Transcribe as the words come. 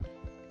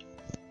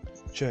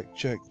Check,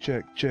 check,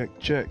 check, check,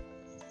 check.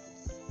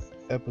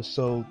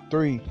 Episode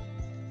 3.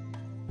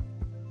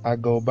 I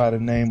go by the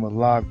name of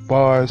Lock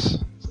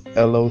Bars,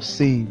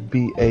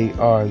 LOCBARZ.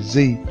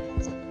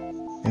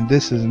 And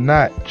this is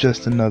not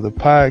just another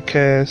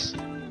podcast,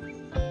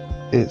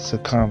 it's a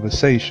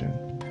conversation.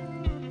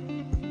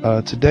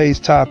 Today's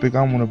topic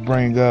I'm going to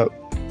bring up,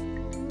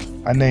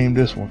 I named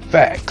this one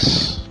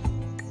Facts.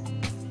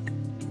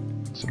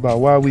 It's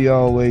about why we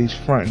always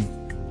fronting.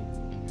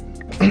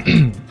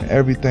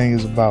 Everything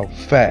is about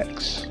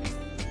facts.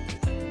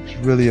 It's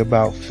really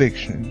about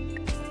fiction.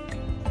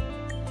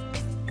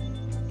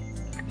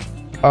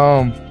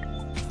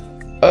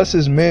 Us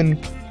as men,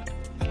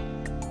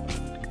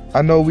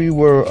 I know we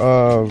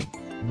were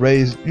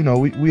raised,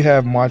 we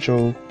have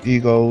macho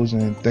egos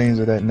and things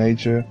of that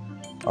nature.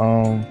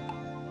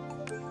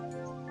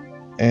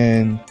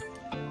 And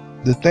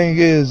the thing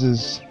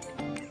is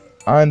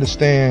I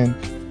understand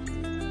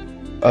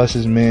us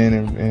as men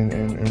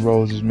and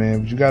roles as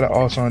men, but you got to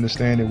also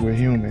understand that we're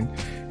human,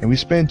 and we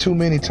spend too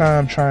many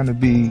time trying to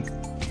be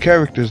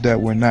characters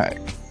that we're not.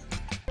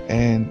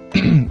 And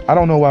I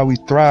don't know why we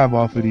thrive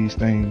off of these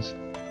things,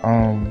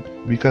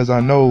 because I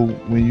know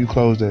when you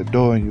close that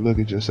door and you look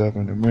at yourself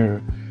in the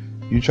mirror,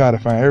 you try to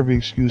find every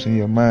excuse in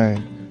your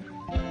mind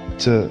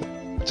to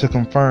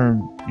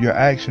confirm your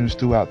actions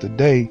throughout the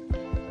day.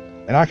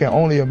 And I can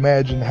only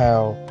imagine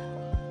how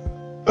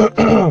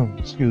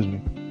excuse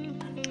me,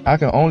 I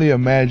can only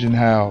imagine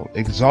how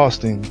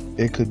exhausting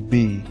it could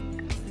be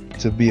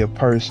to be a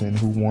person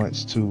who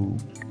wants to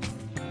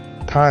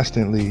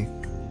constantly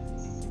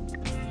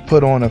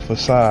put on a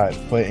facade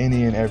for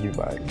any and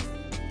everybody.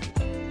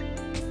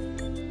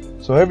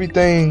 So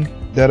everything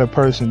that a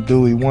person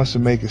do, he wants to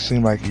make it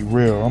seem like he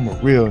real. I'm a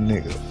real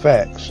nigga,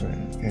 facts,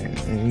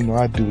 and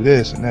I do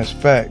this and that's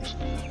facts.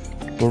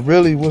 But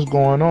really what's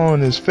going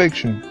on is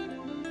fiction.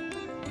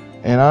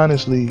 And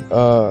honestly,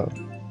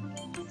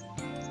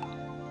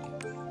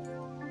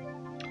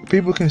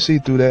 people can see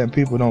through that and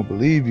people don't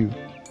believe you.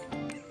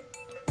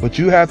 But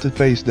you have to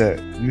face that.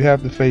 You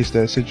have to face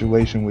that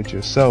situation with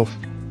yourself.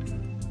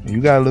 And you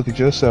gotta look at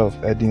yourself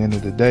at the end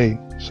of the day.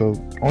 So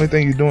only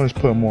thing you're doing is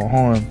putting more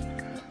harm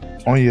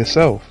on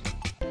yourself.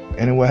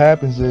 And then what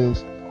happens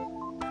is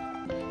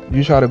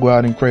you try to go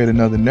out and create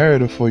another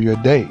narrative for your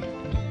day.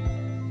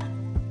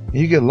 And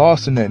you get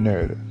lost in that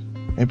narrative.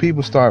 And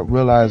people start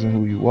realizing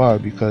who you are,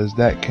 because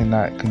that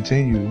cannot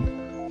continue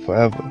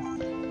forever.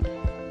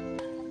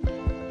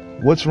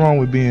 What's wrong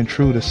with being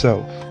true to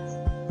self?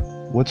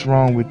 What's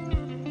wrong with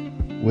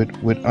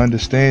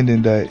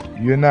understanding that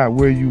you're not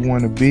where you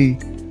want to be?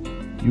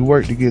 You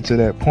work to get to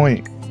that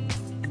point,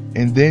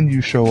 and then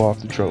you show off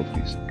the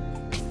trophies.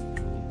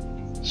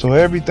 So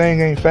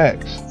everything ain't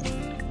facts.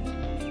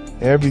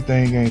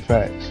 Everything ain't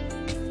facts.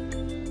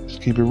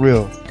 Just keep it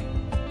real.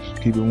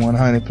 Just keep it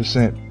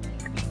 100%.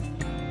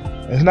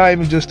 It's not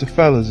even just the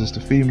fellas, it's the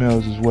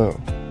females as well.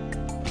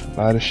 A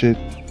lot of shit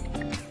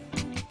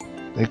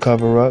they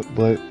cover up,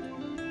 but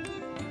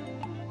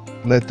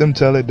let them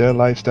tell it. Their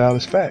lifestyle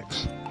is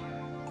facts.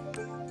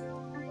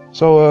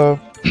 So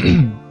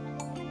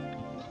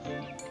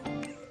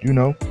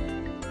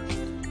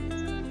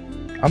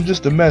I'm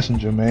just a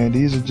messenger, man.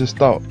 These are just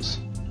thoughts.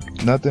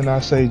 Nothing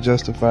I say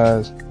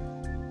justifies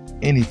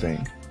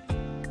anything.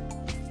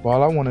 But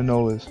all I want to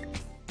know is,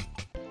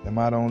 am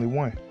I the only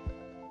one?